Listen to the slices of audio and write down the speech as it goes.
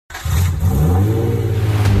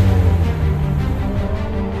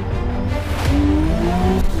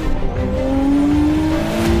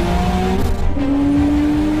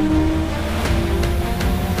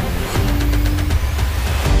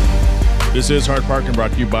This is Hard Parking,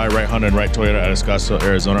 brought to you by Wright Honda and Wright Toyota out of Scottsdale,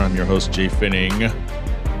 Arizona. I'm your host, Jay Finning,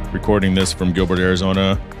 recording this from Gilbert,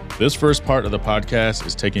 Arizona. This first part of the podcast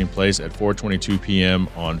is taking place at 4:22 p.m.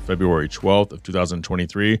 on February 12th of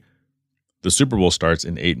 2023. The Super Bowl starts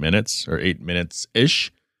in 8 minutes, or 8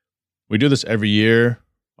 minutes-ish. We do this every year.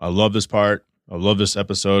 I love this part. I love this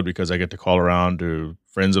episode because I get to call around to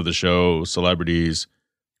friends of the show, celebrities,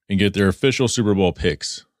 and get their official Super Bowl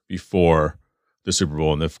picks before the Super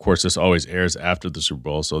Bowl. And of course, this always airs after the Super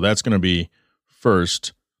Bowl. So that's going to be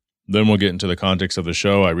first. Then we'll get into the context of the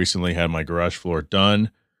show. I recently had my garage floor done.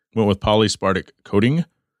 Went with Polyspartic coating.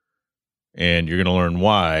 And you're going to learn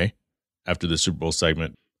why after the Super Bowl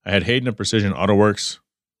segment. I had Hayden of Precision Auto Works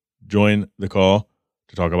join the call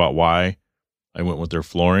to talk about why I went with their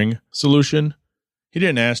flooring solution. He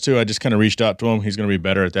didn't ask to. I just kind of reached out to him. He's going to be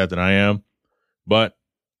better at that than I am. But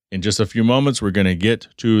in just a few moments, we're going to get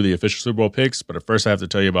to the official Super Bowl picks. But first, I have to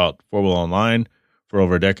tell you about 4Wheel Online. For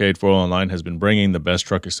over a decade, 4Wheel Online has been bringing the best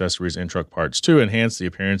truck accessories and truck parts to enhance the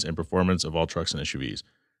appearance and performance of all trucks and SUVs.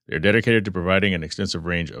 They're dedicated to providing an extensive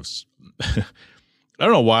range of... I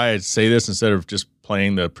don't know why I say this instead of just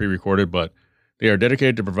playing the pre-recorded, but they are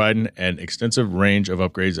dedicated to providing an extensive range of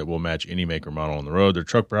upgrades that will match any make or model on the road. Their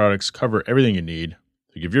truck products cover everything you need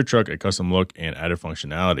to give your truck a custom look and added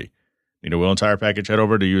functionality. Need a wheel and tire package? Head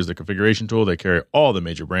over to use the configuration tool. They carry all the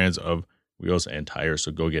major brands of wheels and tires,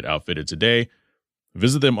 so go get outfitted today.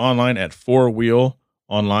 Visit them online at 4Wheel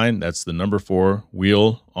Online. That's the number 4,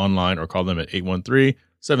 Wheel Online, or call them at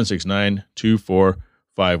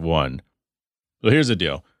 813-769-2451. So here's the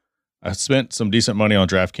deal. I spent some decent money on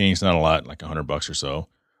DraftKings, not a lot, like $100 or so,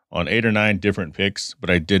 on 8 or 9 different picks,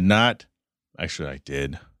 but I did not. Actually, I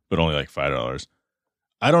did, but only like $5.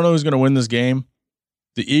 I don't know who's going to win this game.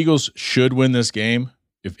 The Eagles should win this game.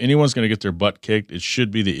 If anyone's going to get their butt kicked, it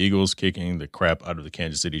should be the Eagles kicking the crap out of the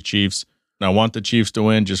Kansas City Chiefs. And I want the Chiefs to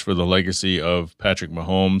win just for the legacy of Patrick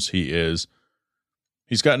Mahomes. He's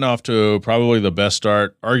gotten off to probably the best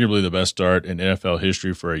start, arguably the best start in NFL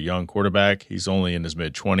history for a young quarterback. He's only in his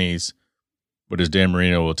mid-20s. But as Dan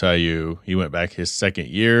Marino will tell you, he went back his second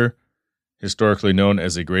year, historically known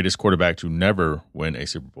as the greatest quarterback to never win a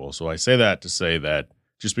Super Bowl. So I say that to say that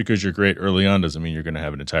just because you're great early on doesn't mean you're going to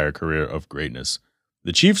have an entire career of greatness.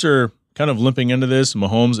 The Chiefs are kind of limping into this.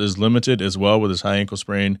 Mahomes is limited as well with his high ankle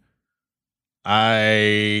sprain.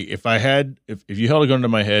 If you held a gun to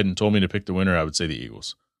my head and told me to pick the winner, I would say the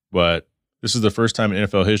Eagles. But this is the first time in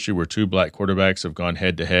NFL history where 2 black quarterbacks have gone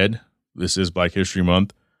head to head. This is Black History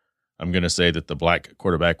Month. I'm going to say that the black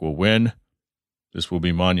quarterback will win. This will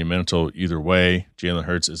be monumental either way. Jalen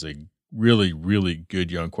Hurts is a really, really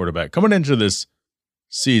good young quarterback. Coming into this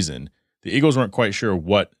season, the Eagles weren't quite sure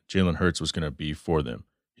what Jalen Hurts was going to be for them.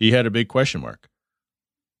 He had a big question mark,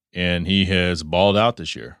 and he has balled out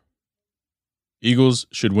this year. Eagles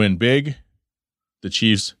should win big. The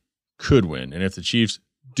Chiefs could win, and if the Chiefs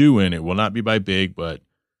do win, it will not be by big, but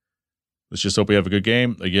let's just hope we have a good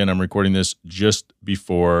game. Again, I'm recording this just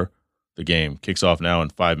before the game kicks off now in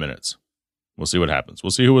 5 minutes. We'll see what happens.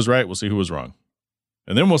 We'll see who was right. We'll see who was wrong.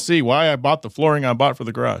 And then we'll see why I bought the flooring I bought for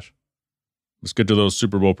the garage. Let's get to those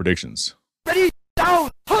Super Bowl predictions. Ready,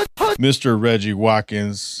 down, Mr. Reggie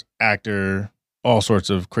Watkins, actor, all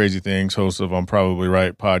sorts of crazy things, host of I'm Probably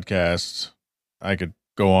Right podcast. I could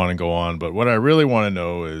go on and go on, but what I really want to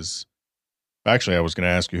know is, actually, I was going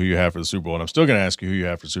to ask you who you have for the Super Bowl, and I'm still going to ask you who you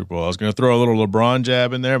have for the Super Bowl. I was going to throw a little LeBron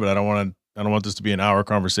jab in there, but I don't want this to be an hour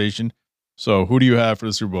conversation. So who do you have for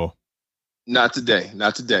the Super Bowl? Not today.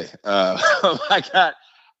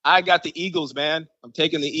 I got the Eagles, man. I'm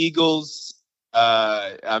taking the Eagles.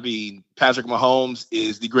 Patrick Mahomes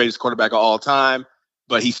is the greatest quarterback of all time,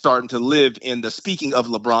 but he's starting to live speaking of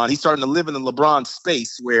LeBron, he's starting to live in the LeBron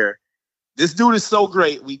space where this dude is so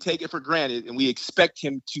great, we take it for granted, and we expect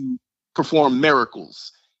him to perform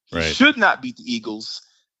miracles. He right. should not beat the Eagles.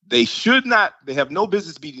 They have no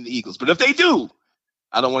business beating the Eagles. But if they do,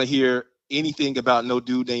 I don't want to hear anything about no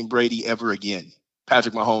dude named Brady ever again.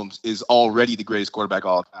 Patrick Mahomes is already the greatest quarterback of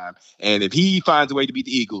all time. And if he finds a way to beat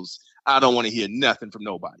the Eagles, I don't want to hear nothing from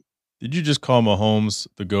nobody. Did you just call Mahomes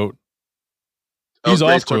the GOAT? He's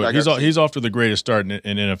off to it. He's off to the greatest start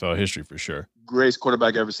in NFL history for sure. Greatest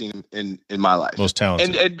quarterback I've ever seen in my life. Most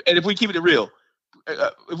talented. And if we keep it real,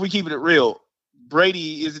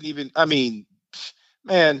 Brady isn't even. I mean,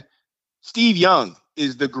 man, Steve Young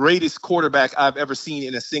is the greatest quarterback I've ever seen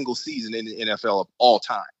in a single season in the NFL of all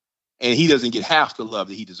time, and he doesn't get half the love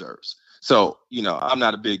that he deserves. So,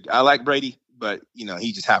 I like Brady, but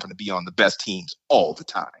he just happened to be on the best teams all the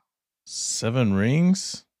time. 7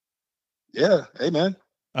 rings. Yeah. Hey, man.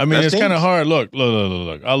 I mean, Best it's kind of teams. hard. Look.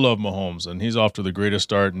 I love Mahomes, and he's off to the greatest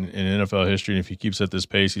start in NFL history. And if he keeps at this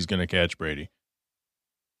pace, he's going to catch Brady.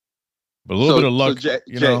 But a little bit of luck, Jay,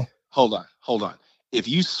 know. Hold on. If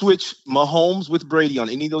you switch Mahomes with Brady on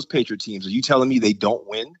any of those Patriot teams, are you telling me they don't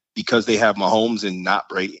win because they have Mahomes and not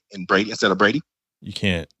Brady instead of Brady? You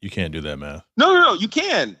can't do that math. No, you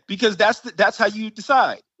can, because that's how you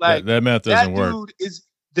decide. Like that math doesn't work.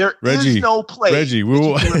 Reggie, is no play. Reggie,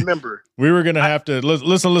 remember. We were gonna have to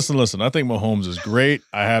listen. I think Mahomes is great.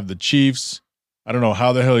 I have the Chiefs. I don't know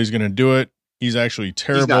how the hell he's gonna do it. He's actually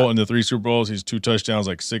terrible in the 3 Super Bowls. He's 2 touchdowns,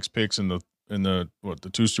 like 6 picks in the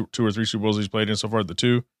two or three Super Bowls he's played in so far. The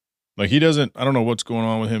 2, like he doesn't. I don't know what's going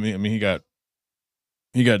on with him. I mean, he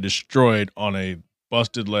got destroyed on a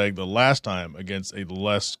busted leg the last time against a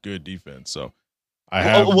less good defense. So I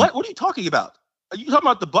have what are you talking about? Are you talking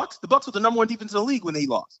about the Bucs? The Bucs were the number 1 defense in the league when they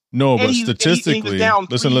lost. No, but statistically,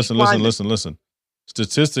 listen.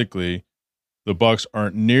 Statistically, the Bucs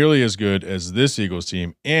aren't nearly as good as this Eagles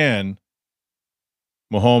team, and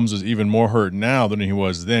Mahomes is even more hurt now than he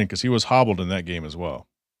was then because he was hobbled in that game as well.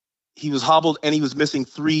 He was hobbled, and he was missing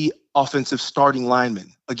 3 offensive starting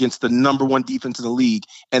linemen against the number 1 defense in the league,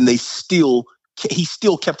 and he still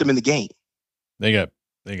kept them in the game. They got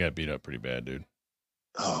beat up pretty bad, dude.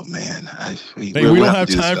 Oh man, we don't have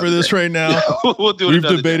time for this right now. We'll do it.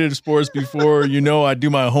 We've debated sports before. I do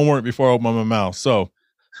my homework before I open my mouth. So,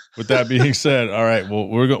 with that being said, all right, well,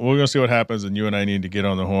 we're gonna see what happens, and you and I need to get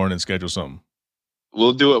on the horn and schedule something.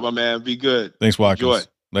 We'll do it, my man. Be good. Thanks, Watkins. Enjoy.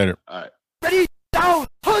 Later. All right. Ready, down,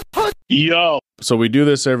 put. Yo. So we do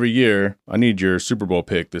this every year. I need your Super Bowl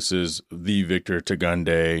pick. This is the Victor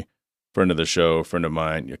Tagunde, friend of the show, friend of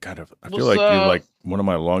mine. I feel like you're like one of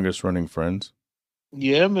my longest running friends.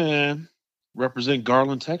 Yeah, man. Represent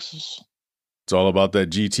Garland, Texas. It's all about that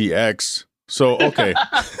GTX. So, okay.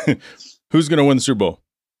 Who's going to win the Super Bowl?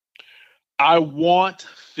 I want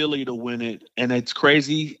Philly to win it. And it's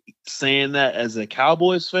crazy saying that as a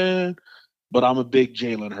Cowboys fan, but I'm a big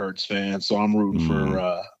Jalen Hurts fan. So I'm rooting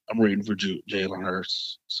for Jalen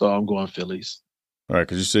Hurts. So I'm going Phillies. All right,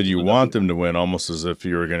 because you said you want them to win, almost as if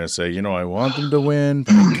you were going to say, I want them to win.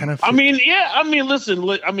 But I kind of. Listen.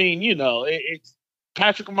 It's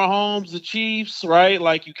Patrick Mahomes, the Chiefs, right?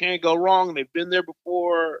 Like, you can't go wrong. They've been there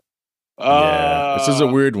before. This is a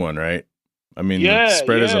weird one, right? I mean, the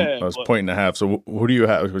spread is a point and a half. So who do you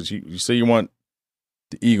have? You say you want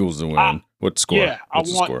the Eagles to win. What score? Yeah,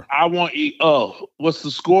 what's the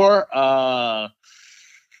score? I'm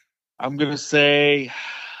going to say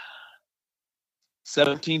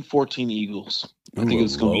 17-14 Eagles. I think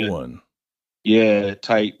it's going to be a one. Yeah,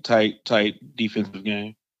 tight defensive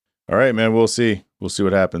game. All right, man. We'll see. We'll see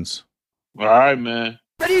what happens. All right, man.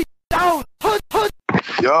 Ready, down, put.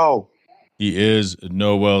 Yo. He is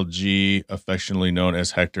Noel G, affectionately known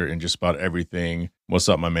as Hector in just about everything. What's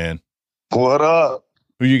up, my man? What up?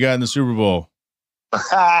 Who you got in the Super Bowl?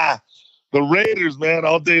 The Raiders, man,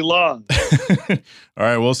 all day long. All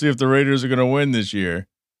right, we'll see if the Raiders are going to win this year.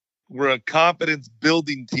 We're a confidence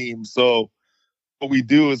building team, so what we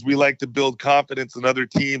do is we like to build confidence in other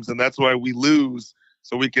teams, and that's why we lose,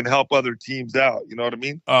 so we can help other teams out. You know what I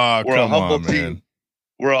mean? We're a humble team. Man.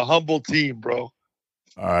 We're a humble team, bro.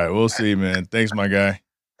 All right, we'll see, man. Thanks, my guy.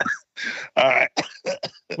 All right.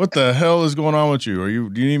 What the hell is going on with you?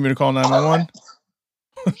 Do you need me to call 911?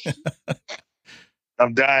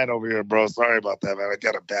 I'm dying over here, bro. Sorry about that, man. I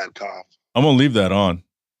got a bad cough. I'm gonna leave that on.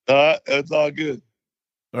 It's all good.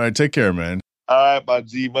 All right, take care, man. All right, my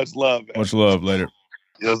G. Much love, man. Much love. Later.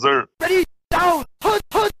 Yes, sir. Ready, down, put.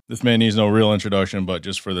 This man needs no real introduction, but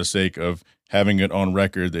just for the sake of having it on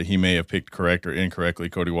record that he may have picked correct or incorrectly,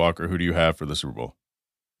 Cody Walker, who do you have for the Super Bowl?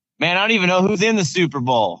 Man, I don't even know who's in the Super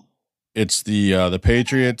Bowl. It's the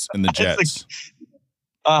Patriots and the Jets.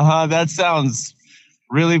 That sounds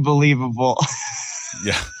really believable.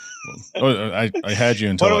 Yeah. I had you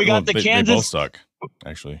until we got Kansas. They both suck,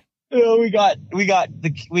 actually. We got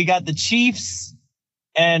the Chiefs,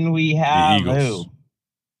 and we have the Eagles. Who?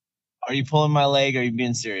 Are you pulling my leg? Or are you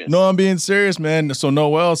being serious? No, I'm being serious, man. So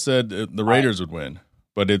Noel said the Raiders would win,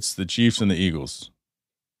 but it's the Chiefs and the Eagles.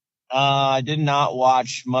 I did not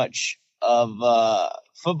watch much of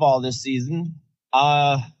football this season.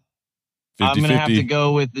 50-50. I'm going to have to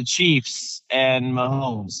go with the Chiefs and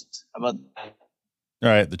Mahomes. How about that? All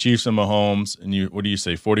right, the Chiefs and Mahomes. And what do you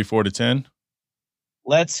say, 44-10?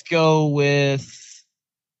 Let's go with,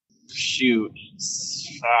 shoot.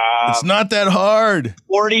 It's not that hard.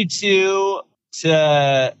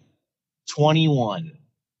 42-21.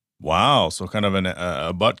 Wow, so kind of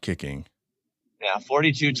a butt kicking. Yeah,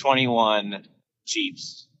 42-21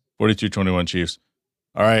 Chiefs. 42-21 Chiefs.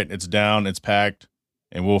 All right, it's down. It's packed.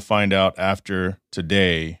 and we'll find out after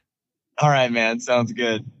today. All right, man. Sounds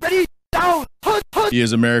good. He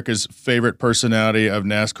is America's favorite personality of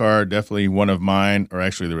NASCAR. Definitely one of mine, or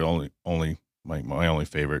actually the only my only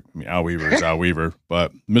favorite. I mean, Al Weaver is Al Weaver.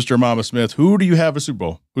 But Mr. Mama Smith, who do you have a Super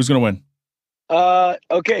Bowl? Who's going to win?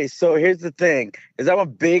 Okay, so here's the thing, is I'm a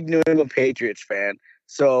big New England Patriots fan,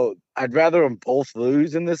 so I'd rather them both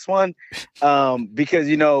lose in this one, because,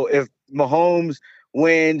 you know, if Mahomes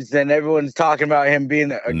wins, then everyone's talking about him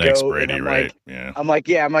being a Next GOAT, Brady, and right? Yeah. I'm like,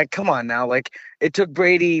 come on now, like, it took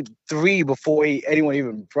Brady 3 before anyone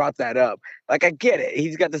even brought that up. Like, I get it,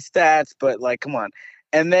 he's got the stats, but, like, come on.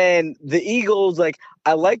 And then the Eagles, like,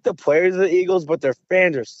 I like the players of the Eagles, but their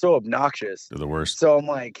fans are so obnoxious. They're the worst. So I'm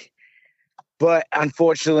like, but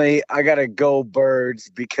unfortunately, I got to go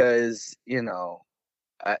Birds because, you know,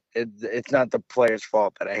 it's not the players'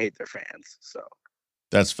 fault that I hate their fans. So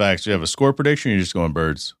that's facts. You have a score prediction, or you're just going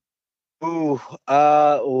Birds? Ooh,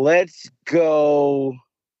 let's go.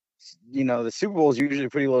 You know, the Super Bowl is usually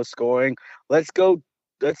pretty low scoring. Let's go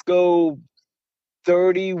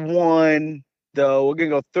 31, though. We're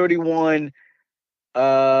going to go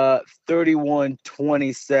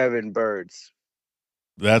 31-27 Birds.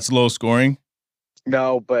 That's low scoring?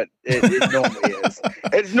 No, but it normally is.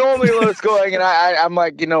 It's normally low scoring, and I'm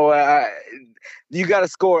like, you know, you got to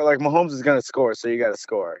score. Like, Mahomes is going to score, so you got to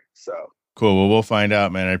score. So cool. Well, we'll find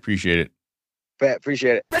out, man. I appreciate it.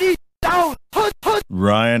 Appreciate it. Ready, down, put.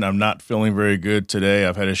 Ryan, I'm not feeling very good today.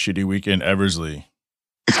 I've had a shitty weekend, Eversley.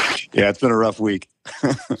 Yeah, it's been a rough week.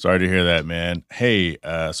 Sorry to hear that, man. Hey,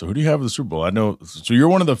 so who do you have in the Super Bowl? I know. So you're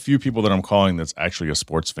one of the few people that I'm calling that's actually a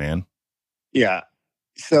sports fan. Yeah.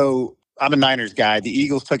 So I'm a Niners guy. The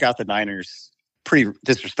Eagles took out the Niners pretty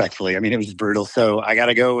disrespectfully. I mean, it was brutal. So I got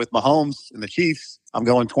to go with Mahomes and the Chiefs. I'm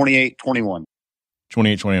going 28-21.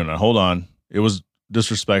 28-21. Now, hold on. It was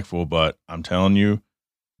disrespectful, but I'm telling you,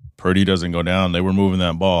 Purdy doesn't go down. They were moving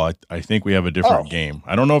that ball. I think we have a different game.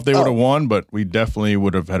 I don't know if they would have won, but we definitely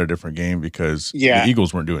would have had a different game because the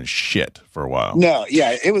Eagles weren't doing shit for a while. No,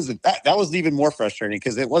 yeah, it was that was even more frustrating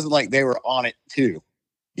because it wasn't like they were on it too.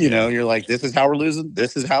 You know, you're like, this is how we're losing.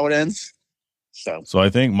 This is how it ends. So I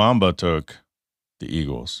think Mamba took the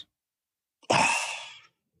Eagles.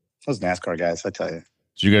 Those NASCAR guys, I tell you.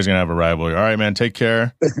 So you guys are going to have a rivalry. All right, man. Take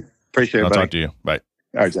care. Appreciate it, I'll buddy. talk to you. Bye.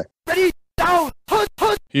 All right, Zach. Ready, down, put.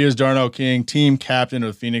 He is Darnell King, team captain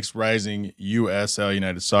of Phoenix Rising USL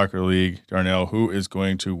United Soccer League. Darnell, who is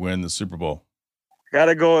going to win the Super Bowl? Got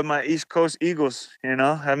to go with my East Coast Eagles, you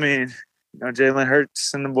know. I mean, Jalen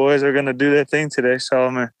Hurts and the boys are going to do their thing today, so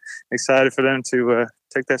I'm excited for them to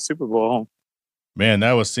take that Super Bowl home. Man,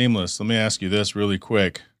 that was seamless. Let me ask you this really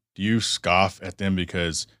quick. Do you scoff at them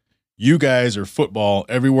because you guys are football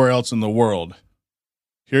everywhere else in the world?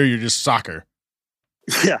 Here you're just soccer.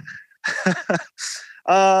 Yeah.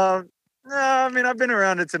 No, I mean, I've been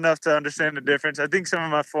around it enough to understand the difference. I think some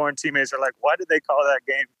of my foreign teammates are like, why did they call that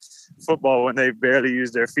game football when they barely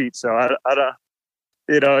use their feet? So I don't,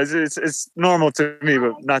 you know, it's normal to me,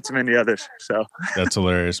 but not to many others. So that's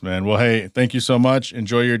hilarious, man. Well, hey, thank you so much.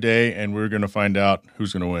 Enjoy your day, and we're going to find out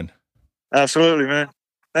who's going to win. Absolutely, man.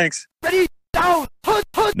 Thanks. Ready, down, put.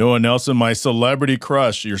 Noah Nelson, my celebrity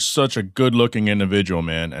crush. You're such a good-looking individual,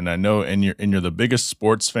 man, and I know, and you're the biggest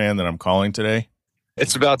sports fan that I'm calling today.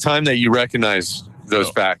 It's about time that you recognize those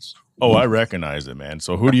facts. Oh, I recognize it, man.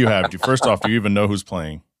 So who do you have? First off, do you even know who's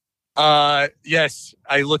playing? Yes,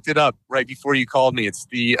 I looked it up right before you called me. It's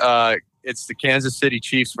the Kansas City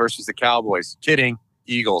Chiefs versus the Cowboys. Kidding,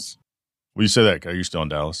 Eagles. Well, you say that. Are you still in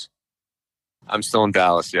Dallas? I'm still in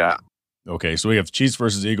Dallas, yeah. Okay, so we have Chiefs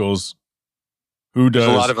versus Eagles. Who does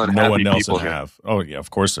a lot of unhappy Noah Nelson people here. have? Oh, yeah, of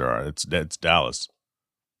course there are. It's Dallas.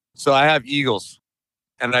 So I have Eagles,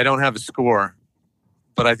 and I don't have a score,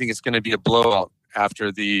 but I think it's going to be a blowout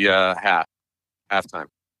after the halftime.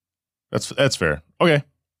 That's fair. Okay,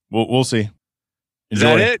 we'll see. Enjoy. Is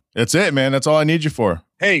that it? That's it, man. That's all I need you for.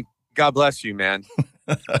 Hey, God bless you, man.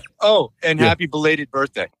 Oh, and happy belated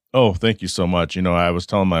birthday. Oh, thank you so much. You know, I was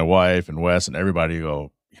telling my wife and Wes and everybody,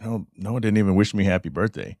 Noah didn't even wish me happy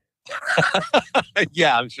birthday.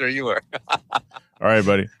 Yeah, I'm sure you were. All right,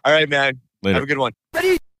 buddy. All right, man. Later. Have a good one.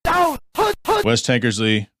 Ready, down, put. Wes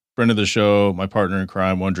Tankersley, friend of the show, my partner in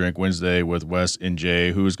crime, One Drink Wednesday with Wes and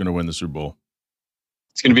Jay. Who is going to win the Super Bowl?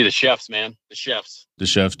 It's going to be the Chefs, man. The Chefs. The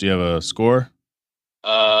Chefs. Do you have a score?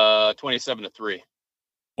 27-3.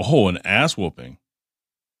 Oh, an ass whooping.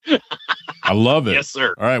 I love it. Yes,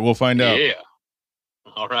 sir. All right, we'll find out. Yeah.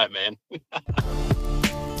 All right, man.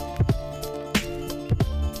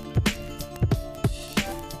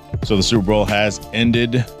 So the Super Bowl has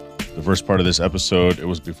ended. The first part of this episode, it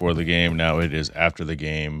was before the game. Now it is after the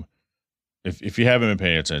game. if you haven't been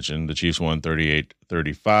paying attention, the Chiefs won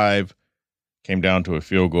 38-35, came down to a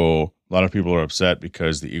field goal. A lot of people are upset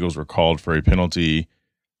because the Eagles were called for a penalty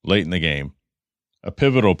late in the game, a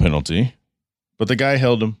pivotal penalty, but the guy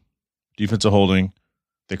held him, defensive holding.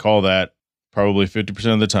 They call that probably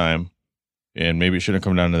 50% of the time, and maybe it shouldn't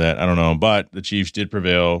come down to that. I don't know, but the Chiefs did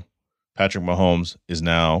prevail. Patrick Mahomes is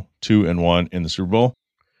now 2-1 in the Super Bowl.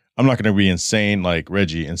 I'm not going to be insane like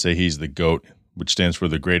Reggie and say he's the GOAT, which stands for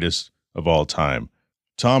the greatest of all time.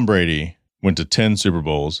 Tom Brady went to 10 Super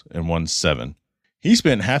Bowls and won 7. He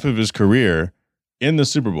spent half of his career in the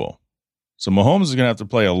Super Bowl. So Mahomes is going to have to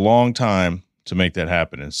play a long time to make that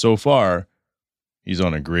happen. And so far, he's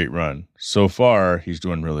on a great run. So far, he's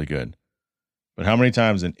doing really good. But how many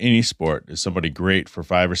times in any sport is somebody great for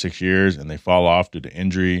 5 or 6 years and they fall off due to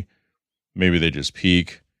injury? Maybe they just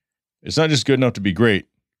peak. It's not just good enough to be great.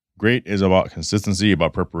 Great is about consistency,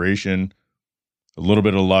 about preparation, a little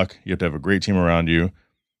bit of luck. You have to have a great team around you.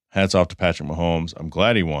 Hats off to Patrick Mahomes. I'm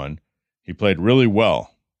glad he won. He played really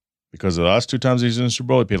well because the last 2 times he's in the Super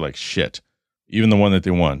Bowl, he played like shit. Even the one that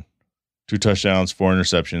they won. 2 touchdowns, 4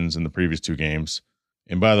 interceptions in the previous 2 games.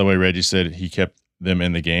 And by the way, Reggie said he kept them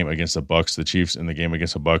in the game against the Bucs, the Chiefs in the game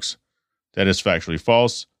against the Bucs. That is factually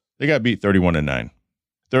false. They got beat 31-9.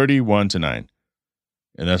 31-9.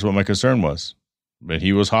 And that's what my concern was. But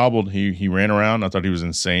he was hobbled. He ran around. I thought he was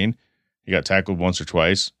insane. He got tackled once or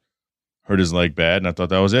twice. Hurt his leg bad, and I thought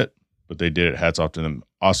that was it. But they did it. Hats off to them.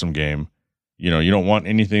 Awesome game. You know, you don't want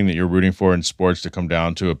anything that you're rooting for in sports to come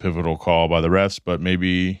down to a pivotal call by the refs, but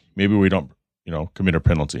maybe we don't, commit a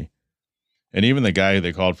penalty. And even the guy who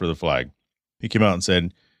they called for the flag, he came out and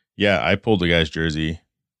said, yeah, I pulled the guy's jersey.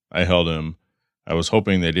 I held him. I was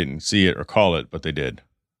hoping they didn't see it or call it, but they did.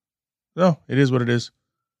 So it is what it is.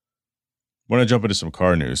 I want to jump into some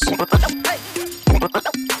car news.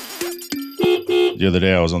 The other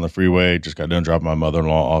day I was on the freeway, just got done dropping my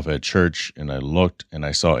mother-in-law off at church, and I looked and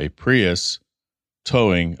I saw a Prius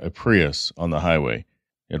towing a Prius on the highway.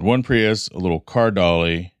 It had one Prius, a little car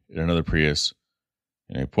dolly, and another Prius.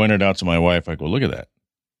 And I pointed out to my wife, I go, look at that.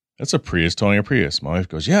 That's a Prius towing a Prius. My wife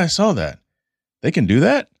goes, yeah, I saw that. They can do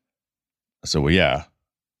that? I said, well, yeah.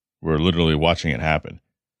 We're literally watching it happen.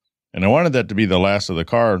 And I wanted that to be the last of the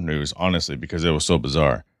car news, honestly, because it was so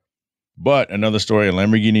bizarre. But another story, a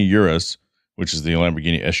Lamborghini Urus, which is the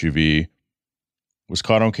Lamborghini SUV, was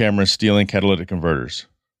caught on camera stealing catalytic converters.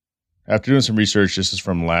 After doing some research, this is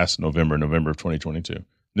from last November of 2022.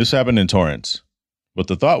 This happened in Torrance. But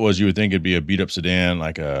the thought was you would think it'd be a beat-up sedan,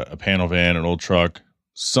 like a panel van, an old truck,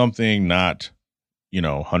 something not,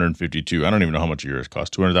 152. I don't even know how much a Urus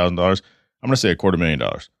cost, $200,000. I'm going to say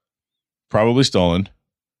 $250,000. Probably stolen.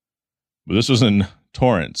 But this was in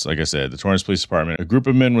Torrance, like I said, the Torrance Police Department. A group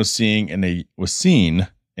of men was seen in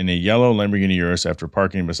a yellow Lamborghini Urus after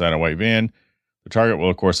parking beside a white van. The target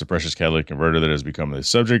was, of course, the precious catalytic converter that has become the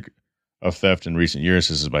subject of theft in recent years.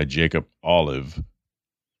 This is by Jacob Oliva.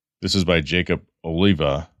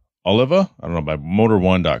 Oliva? I don't know, by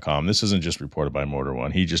Motor1.com. This isn't just reported by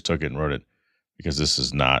Motor1. He just took it and wrote it because this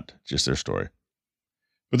is not just their story.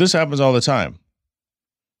 But this happens all the time.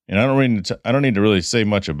 And I don't need to really say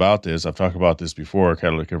much about this. I've talked about this before,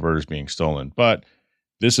 catalytic converters being stolen. But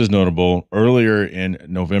this is notable. Earlier in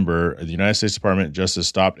November, the United States Department of Justice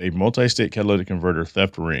stopped a multi-state catalytic converter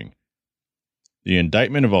theft ring. The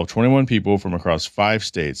indictment involved 21 people from across 5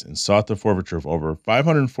 states and sought the forfeiture of over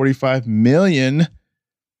 $545 million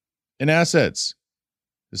in assets.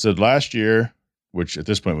 It said last year, which at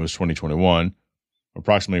this point was 2021,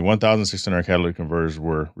 approximately 1,600 catalytic converters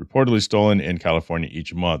were reportedly stolen in California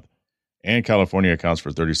each month, and California accounts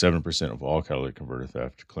for 37% of all catalytic converter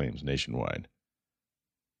theft claims nationwide.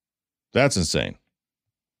 That's insane.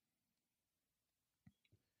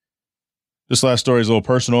 This last story is a little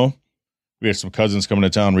personal. We had some cousins coming to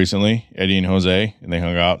town recently, Eddie and Jose, and they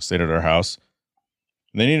hung out, stayed at our house.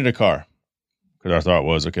 And they needed a car because our thought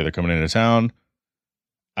was, okay, they're coming into town.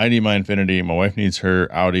 I need my Infiniti. My wife needs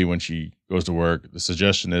her Audi when she goes to work. The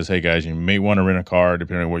suggestion is, hey, guys, you may want to rent a car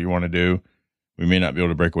depending on what you want to do. We may not be able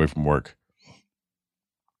to break away from work.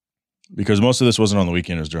 Because most of this wasn't on the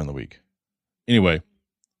weekend. It was during the week. Anyway,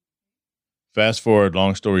 fast forward,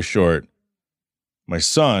 long story short, my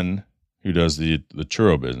son, who does the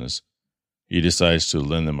churro business, he decides to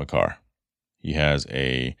lend them a car. He has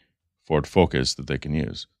a Ford Focus that they can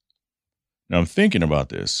use. Now, I'm thinking about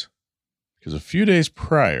this because a few days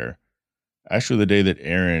prior, actually the day that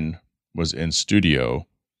Aaron was in studio,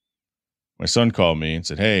 my son called me and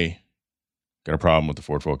said, hey, got a problem with the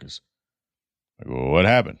Ford Focus. I go, well, what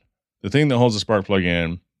happened? The thing that holds the spark plug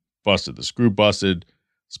in busted. The screw busted.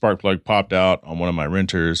 Spark plug popped out on one of my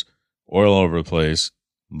renters. Oil all over the place.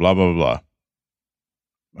 Blah, blah, blah, blah.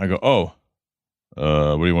 I go, oh,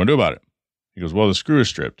 what do you want to do about it? He goes, well, the screw is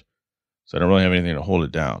stripped, so I don't really have anything to hold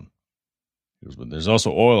it down. He goes, but there's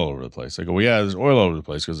also oil all over the place. I go, well, yeah, there's oil all over the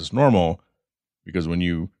place because it's normal, because when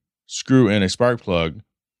you screw in a spark plug,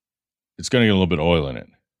 it's going to get a little bit of oil in it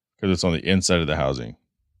because it's on the inside of the housing.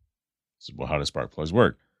 This is how do spark plugs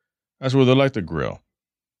work. That's where they're like the grill.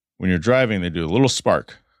 When you're driving, they do a little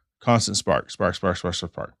spark, constant spark. But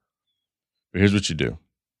here's what you do.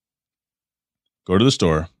 Go to the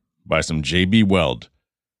store, buy some JB Weld.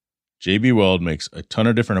 JB Weld makes a ton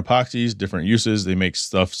of different epoxies, different uses. They make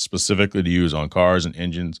stuff specifically to use on cars and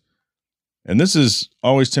engines. And this is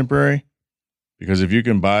always temporary because if you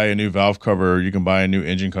can buy a new valve cover, you can buy a new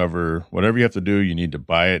engine cover, whatever you have to do, you need to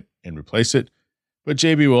buy it and replace it. But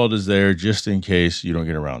JB Weld is there just in case you don't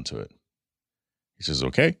get around to it. He says,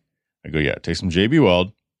 okay. I go, yeah, take some JB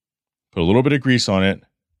Weld, put a little bit of grease on it,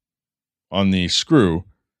 on the screw,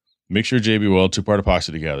 mix your JB Weld 2-part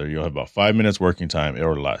epoxy together. You'll have about 5 minutes working time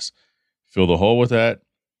or less. Fill the hole with that,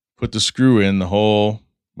 put the screw in the hole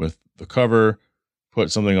with the cover,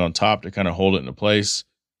 put something on top to kind of hold it into place.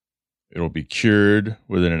 It'll be cured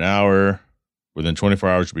within an hour. Within 24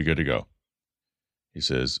 hours, you'll be good to go. He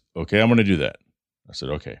says, okay, I'm going to do that. I said,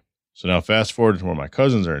 okay. So now fast forward to where my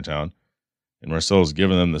cousins are in town, and Marcelo's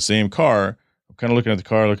giving them the same car. I'm kind of looking at the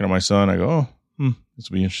car, looking at my son. I go, this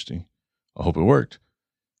will be interesting. I hope it worked.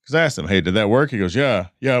 Because I asked him, hey, did that work? He goes, yeah,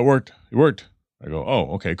 it worked. It worked. I go,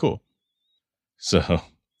 oh, okay, cool. So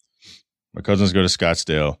my cousins go to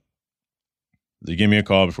Scottsdale. They give me a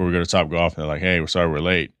call before we go to Topgolf, and they're like, hey, we're sorry we're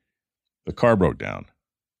late. The car broke down.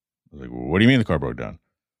 I was like, well, what do you mean the car broke down?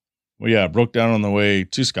 Well, yeah, it broke down on the way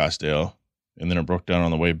to Scottsdale, and then it broke down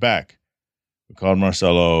on the way back. We called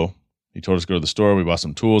Marcelo. He told us to go to the store. We bought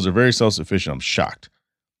some tools. They're very self-sufficient. I'm shocked.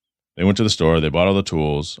 They went to the store. They bought all the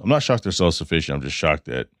tools. I'm not shocked they're self-sufficient. I'm just shocked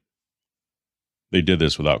that they did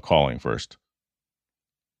this without calling first.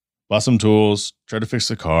 Bought some tools, tried to fix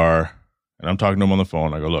the car, and I'm talking to them on the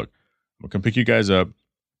phone. I go, look, I'm going to come pick you guys up.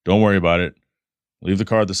 Don't worry about it. Leave the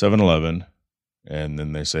car at the 7-Eleven. And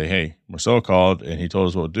then they say, hey, Marcelo called, and he told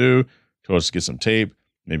us what to do. Told us to get some tape,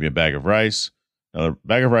 maybe a bag of rice. Now, the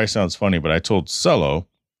bag of rice sounds funny, but I told Cello,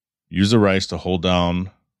 use the rice to hold down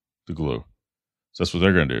the glue. So that's what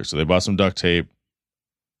they're going to do. So they bought some duct tape.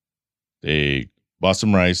 They bought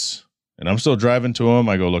some rice. And I'm still driving to them.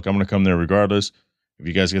 I go, look, I'm going to come there regardless. If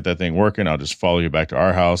you guys get that thing working, I'll just follow you back to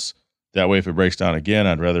our house. That way, if it breaks down again,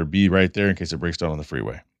 I'd rather be right there in case it breaks down on the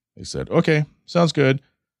freeway. They said, okay, sounds good.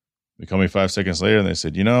 They called me 5 seconds later, and they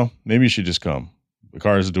said, maybe you should just come. The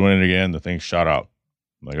car is doing it again. The thing shot out.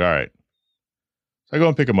 I'm like, all right. So I go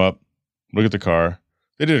and pick them up, look at the car.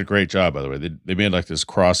 They did a great job, by the way. They made like this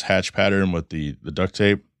cross hatch pattern with the duct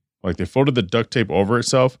tape. Like they folded the duct tape over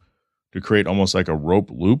itself to create almost like a rope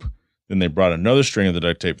loop. Then they brought another string of the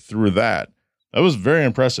duct tape through that. That was very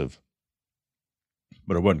impressive,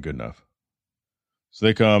 but it wasn't good enough. So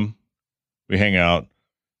they come, we hang out.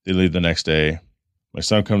 They leave the next day. My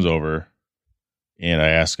son comes over, and I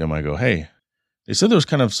ask him, I go, hey, they said there was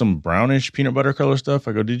kind of some brownish peanut butter color stuff.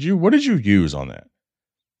 I go, what did you use on that?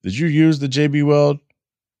 Did you use the JB Weld?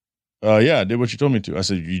 Yeah, I did what you told me to. I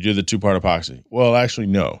said, you did the 2-part epoxy. Well, actually,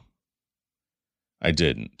 no, I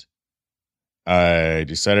didn't. I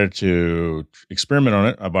decided to experiment on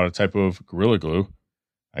it. I bought a type of Gorilla Glue.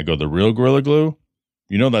 I go, the real Gorilla Glue,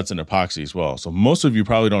 that's an epoxy as well. So most of you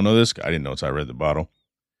probably don't know this. I didn't know until I read the bottle.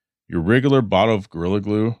 Your regular bottle of Gorilla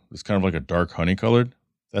Glue is kind of like a dark honey colored.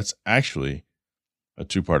 That's actually a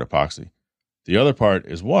 2-part epoxy. The other part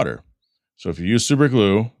is water. So if you use super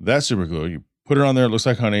glue, you put it on there, it looks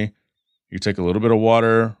like honey. You take a little bit of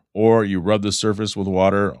water, or you rub the surface with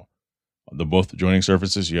water. Both joining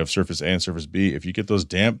surfaces, you have surface A and surface B. If you get those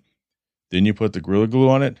damp, then you put the Gorilla Glue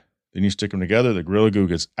on it. Then you stick them together. The Gorilla Glue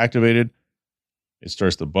gets activated. It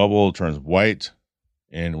starts to bubble, turns white.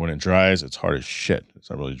 And when it dries, it's hard as shit. It's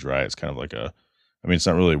not really dry. It's kind of like it's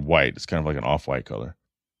not really white. It's kind of like an off-white color.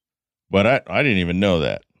 But I didn't even know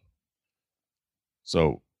that.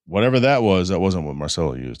 So whatever that wasn't what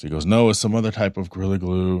Marcelo used. He goes, no, it's some other type of Gorilla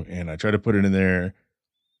Glue. And I tried to put it in there,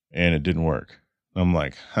 and it didn't work. I'm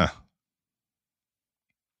like, huh.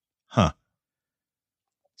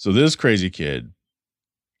 So this crazy kid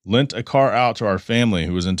lent a car out to our family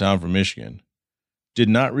who was in town from Michigan, did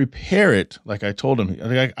not repair it like I told him.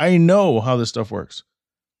 I know how this stuff works.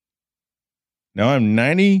 Now I'm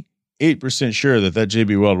 98% sure that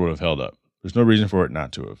JB Weld would have held up. There's no reason for it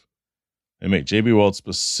not to have. They make JB Weld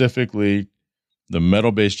specifically, the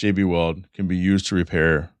metal-based JB Weld can be used to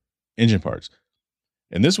repair engine parts.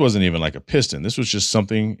 And this wasn't even like a piston. This was just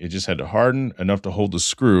something, it just had to harden enough to hold the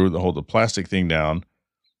screw, to hold the plastic thing down,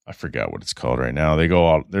 I forgot what it's called right now. They go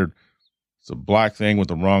all it's a black thing with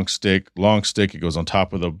the long stick. It goes on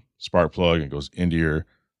top of the spark plug and goes into your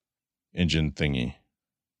engine thingy.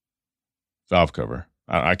 Valve cover.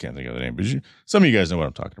 I can't think of the name, but some of you guys know what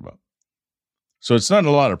I'm talking about. So it's not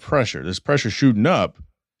a lot of pressure. There's pressure shooting up,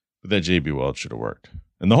 but that JB Weld should have worked.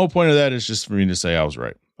 And the whole point of that is just for me to say I was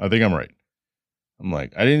right. I think I'm right. I'm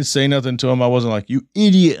like, I didn't say nothing to him. I wasn't like, you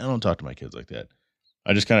idiot. I don't talk to my kids like that.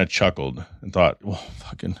 I just kind of chuckled and thought, well,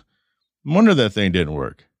 fucking, no wonder that thing didn't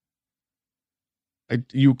work.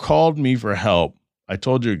 You called me for help. I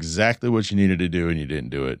told you exactly what you needed to do, and you didn't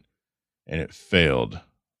do it. And it failed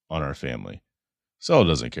on our family. Saul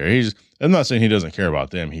doesn't care. I'm not saying he doesn't care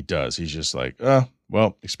about them. He does. He's just like,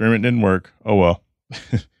 well, experiment didn't work. Oh, well.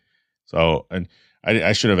 So, and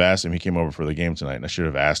I should have asked him. He came over for the game tonight, and I should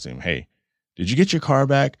have asked him, hey, did you get your car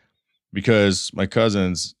back? Because my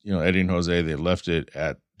cousins, Eddie and Jose, they left it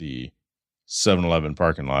at the 7-Eleven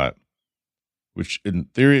parking lot, which in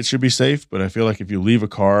theory it should be safe. But I feel like if you leave a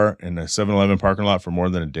car in a 7-Eleven parking lot for more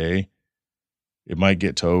than a day, it might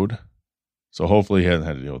get towed. So hopefully he hasn't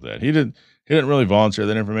had to deal with that. He didn't really volunteer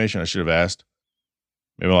that information. I should have asked.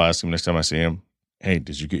 Maybe I'll ask him next time I see him. Hey,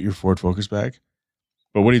 did you get your Ford Focus back?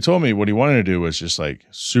 But what he told me, what he wanted to do was just like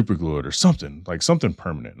super glue it or something, like something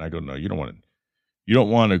permanent. And I go, no, you don't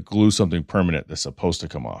want to glue something permanent that's supposed to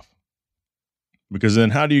come off. Because then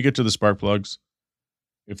how do you get to the spark plugs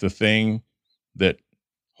if the thing that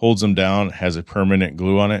holds them down has a permanent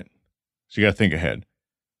glue on it? So you got to think ahead.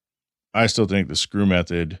 I still think the screw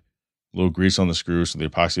method, a little grease on the screw so the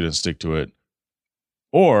epoxy doesn't stick to it.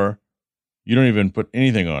 Or you don't even put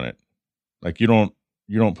anything on it. Like you don't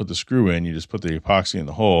put the screw in, you just put the epoxy in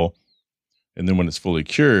the hole. And then when it's fully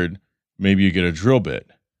cured, maybe you get a drill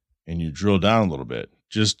bit and you drill down a little bit,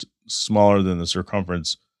 just smaller than the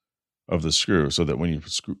circumference of the screw, so that when you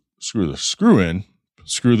screw the screw in.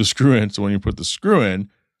 So when you put the screw in,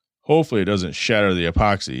 hopefully it doesn't shatter the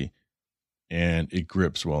epoxy and it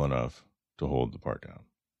grips well enough to hold the part down.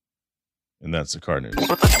 And that's the car news.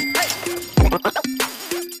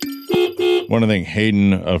 One thing,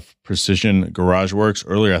 Hayden of Precision Garage Works.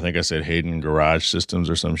 Earlier, I think I said Hayden Garage Systems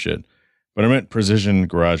or some shit, but I meant Precision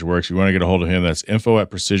Garage Works. If you want to get a hold of him, that's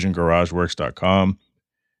info@precisiongarageworks.com.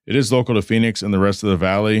 It is local to Phoenix and the rest of the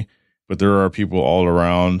valley, but there are people all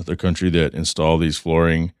around the country that install these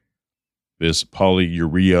flooring, this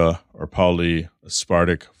polyurea or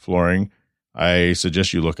polyaspartic flooring. I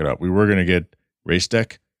suggest you look it up. We were going to get Race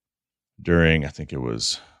Deck during, I think it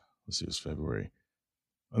was February.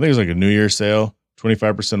 I think it was like a New Year's sale,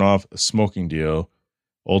 25% off, a smoking deal.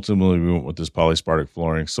 Ultimately, we went with this polyaspartic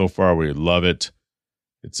flooring. So far, we love it.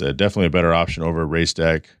 It's definitely a better option over Race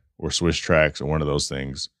Deck or Swiss Tracks or one of those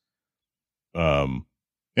things. Yeah,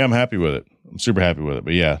 I'm happy with it. I'm super happy with it.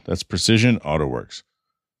 But yeah, that's Precision Auto Works.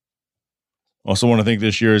 Also want to thank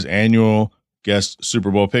this year's annual guest Super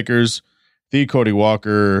Bowl pickers, the Cody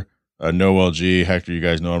Walker, Noel G. Hector, you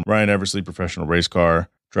guys know him. Ryan Eversley, professional race car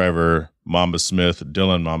driver. Mamba Smith,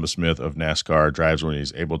 Dylan Mamba Smith of NASCAR, drives when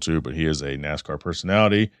he's able to, but he is a NASCAR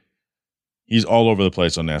personality. He's all over the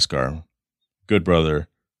place on NASCAR. Good brother.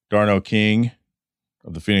 Darnell King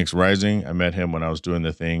of the Phoenix Rising. I met him when I was doing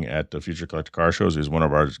the thing at the Future Collector Car Shows. He's one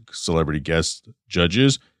of our celebrity guest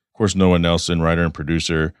judges. Of course, Noah Nelson, writer and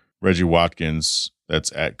producer. Reggie Watkins,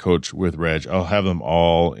 that's at Coach with Reg. I'll have them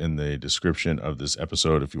all in the description of this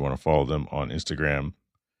episode if you want to follow them on Instagram.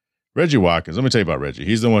 Reggie Watkins, let me tell you about Reggie.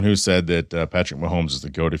 He's the one who said that Patrick Mahomes is the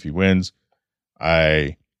GOAT if he wins.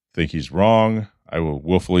 I think he's wrong. I will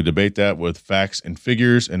willfully debate that with facts and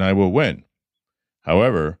figures, and I will win.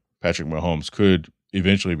 However, Patrick Mahomes could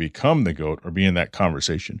eventually become the GOAT or be in that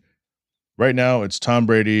conversation. Right now, it's Tom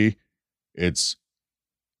Brady, it's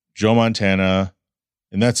Joe Montana,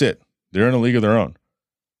 and that's it. They're in a league of their own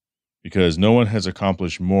because no one has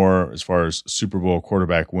accomplished more as far as Super Bowl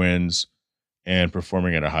quarterback wins and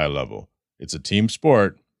performing at a high level. It's a team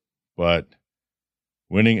sport, but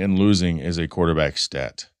winning and losing is a quarterback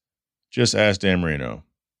stat. Just ask Dan Marino.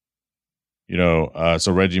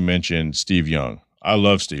 So Reggie mentioned Steve Young. I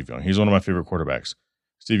love Steve Young. He's one of my favorite quarterbacks.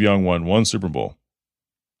 Steve Young won 1 Super Bowl.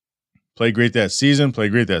 Played great that season,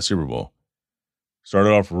 played great that Super Bowl.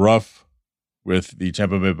 Started off rough with the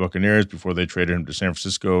Tampa Bay Buccaneers before they traded him to San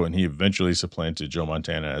Francisco, and he eventually supplanted Joe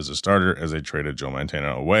Montana as a starter as they traded Joe Montana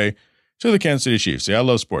away to the Kansas City Chiefs. See, I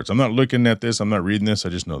love sports. I'm not looking at this. I'm not reading this. I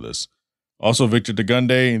just know this. Also, Victor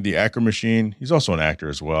Dagunde, the Acro Machine. He's also an actor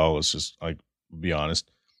as well. Let's just be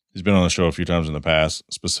honest. He's been on the show a few times in the past,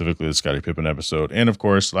 specifically the Scottie Pippen episode. And of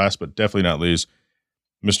course, last but definitely not least,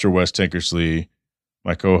 Mr. Wes Tankersley,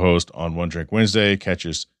 my co-host on One Drink Wednesday,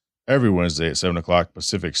 catches every Wednesday at 7 o'clock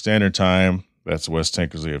Pacific Standard Time. That's Wes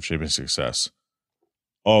Tankersley of Shaping Success.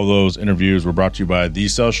 All those interviews were brought to you by The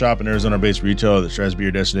Cell Shop, an Arizona-based retailer that strives to be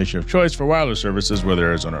your destination of choice for wireless services, whether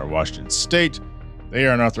Arizona or Washington State. They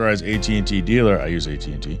are an authorized AT&T dealer. I use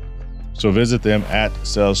AT&T. So visit them at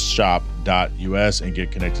cellshop.us and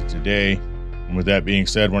get connected today. And with that being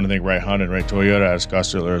said, I want to thank Wright Honda and Wright Toyota out of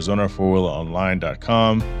Scottsdale, Arizona,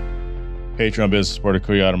 fourwheeleronline.com. Patreon business supporter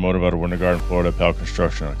Kuya Automotive out of Winter Garden, Florida, Pal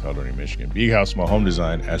Construction out of Caledonia, Michigan, Big House Small Home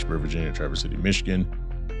Design, Ashburn, Virginia, Traverse City, Michigan,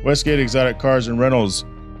 Westgate Exotic Cars and Rentals.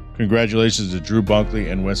 Congratulations to Drew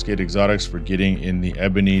Bunkley and Westgate Exotics for getting in the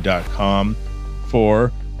ebony.com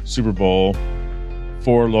for Super Bowl,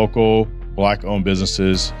 for local Black-owned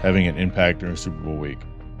businesses having an impact during Super Bowl week.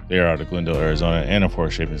 They are out of Glendale, Arizona, and of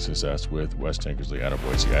course, Shaping Success with Wes Tankersley out of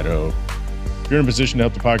Boise, Idaho. If you're in a position to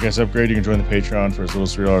help the podcast upgrade, you can join the Patreon for as little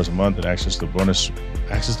as $3 a month and access to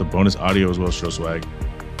bonus audio as well as show swag.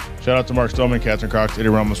 Shout out to Mark Stolman, Catherine Cox, Eddie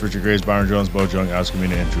Ramos, Richard Graves, Byron Jones, Bo Jung, Alex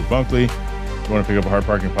Camina, and Drew Bunkley. If you want to pick up a Hard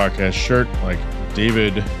Parking Podcast shirt like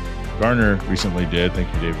David Garner recently did,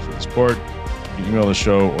 thank you, David, for the support. You can email the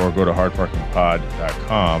show or go to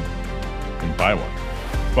hardparkingpod.com and buy one.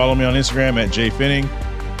 Follow me on Instagram at jfinning.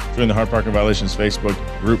 Join the Hard Parking Violations Facebook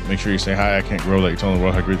group. Make sure you say hi. I can't grow that you're telling the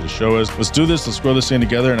world how great this show is. Let's do this. Let's grow this thing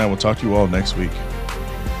together, and I will talk to you all next week.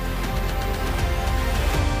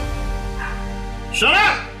 Shut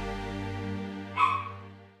up!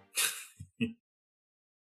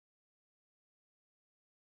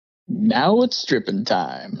 Now it's stripping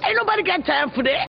time. Ain't nobody got time for that.